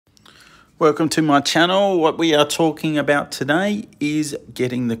Welcome to my channel. What we are talking about today is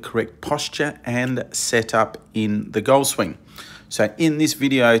getting the correct posture and setup in the golf swing. So in this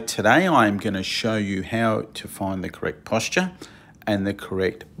video today, I'm going to show you how to find the correct posture and the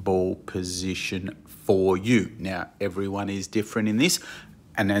correct ball position for you. Now, everyone is different in this,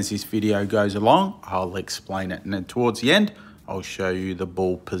 and as this video goes along, I'll explain it. And then towards the end, I'll show you the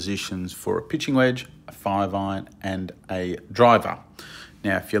ball positions for a pitching wedge, a 5-iron, and a driver.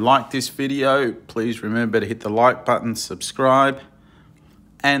 Now, if you like this video, please remember to hit the like button, subscribe,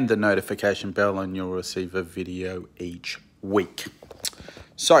 and the notification bell, and you'll receive a video each week.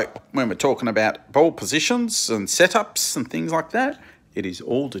 So, when we're talking about ball positions and setups and things like that, it is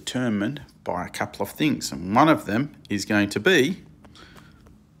all determined by a couple of things. And one of them is going to be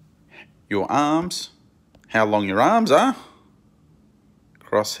your arms, how long your arms are,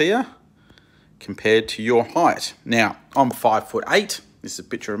 across here, compared to your height. Now, I'm 5'8". This is a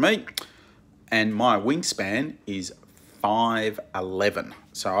picture of me, and my wingspan is 5'11".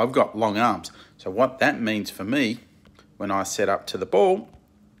 So I've got long arms. So what that means for me when I set up to the ball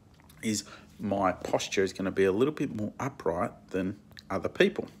is my posture is going to be a little bit more upright than other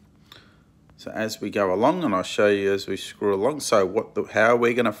people. So as we go along, and I'll show you as we screw along, so how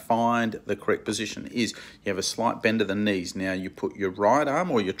we're going to find the correct position is you have a slight bend of the knees. Now you put your right arm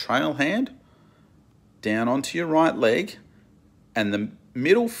or your trail hand down onto your right leg, and the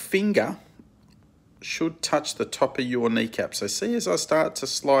middle finger should touch the top of your kneecap. So see as I start to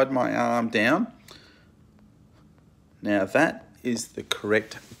slide my arm down, now that is the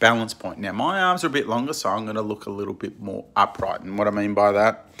correct balance point. Now my arms are a bit longer, so I'm going to look a little bit more upright. And what I mean by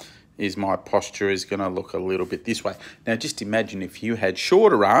that is my posture is going to look a little bit this way. Now just imagine if you had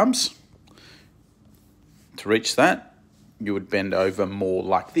shorter arms, to reach that, you would bend over more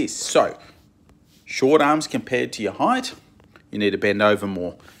like this. So short arms compared to your height, you need to bend over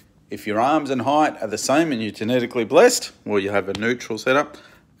more. If your arms and height are the same and you're genetically blessed, well, you have a neutral setup.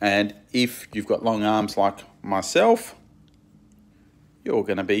 And if you've got long arms like myself, you're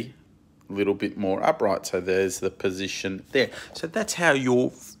going to be a little bit more upright. So there's the position there. So that's how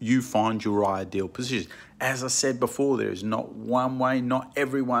you find your ideal position. As I said before, there is not one way. Not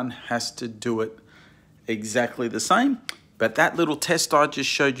everyone has to do it exactly the same. But that little test I just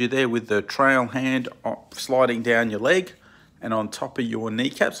showed you there with the trail hand sliding down your leg and on top of your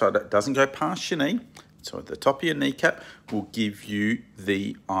kneecap, so it doesn't go past your knee, so at the top of your kneecap will give you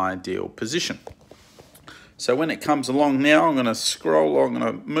the ideal position. So when it comes along now, I'm going to scroll along, I'm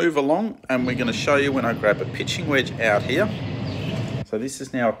going to move along, and we're going to show you when I grab a pitching wedge out here. So this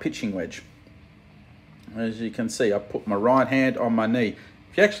is now a pitching wedge. As you can see, I put my right hand on my knee.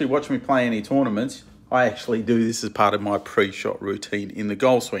 If you actually watch me play any tournaments, I actually do this as part of my pre-shot routine in the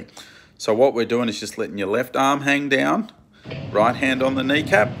golf swing. So what we're doing is just letting your left arm hang down, right hand on the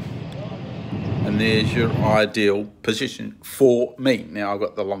kneecap, and there's your ideal position for me. Now I've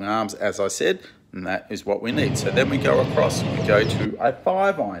got the long arms, as I said, and that is what we need. So then we go across and we go to a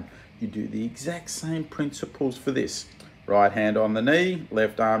 5-iron. You do the exact same principles for this. Right hand on the knee,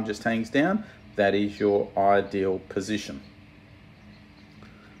 left arm just hangs down. That is your ideal position.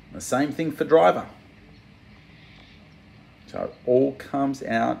 The same thing for driver. So it all comes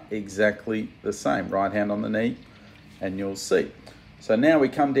out exactly the same. Right hand on the knee, and you'll see. So now we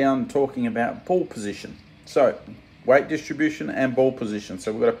come down talking about ball position. So weight distribution and ball position.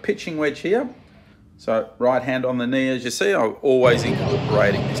 So we've got a pitching wedge here. So right hand on the knee, as you see, I'm always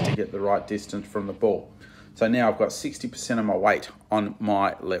incorporating this to get the right distance from the ball. So now I've got 60% of my weight on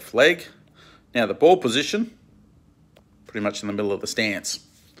my left leg. Now the ball position, pretty much in the middle of the stance.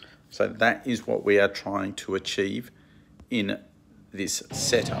 So that is what we are trying to achieve in this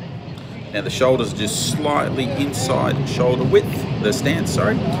setup. Now the shoulders are just slightly inside shoulder width, the stance,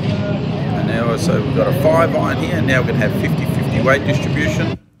 sorry. And now, so we've got a 5-iron here. Now we're going to have 50-50 weight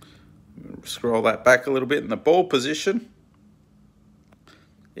distribution. Scroll that back a little bit, and the ball position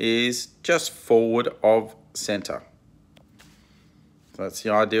is just forward of center. So that's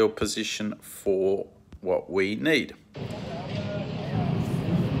the ideal position for what we need.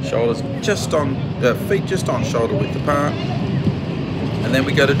 Shoulders just on, feet just on shoulder width apart. And then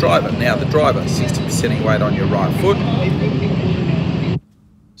we go to driver. Now the driver, 60% of your weight on your right foot.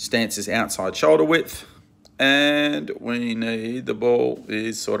 Stance is outside shoulder width. And we need the ball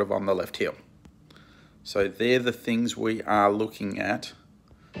is sort of on the left heel. So they're the things we are looking at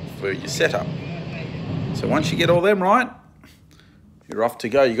for your setup. So once you get all them right, you're off to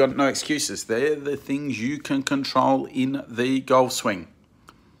go. You've got no excuses. They're the things you can control in the golf swing.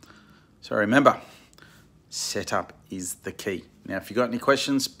 So remember, setup is the key. Now, if you've got any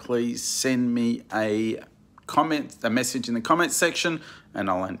questions, please send me a a message in the comments section, and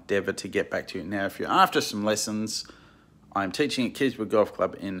I'll endeavour to get back to you. Now, if you're after some lessons, I'm teaching at Kidswood Golf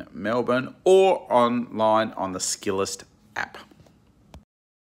Club in Melbourne or online on the Skillest app.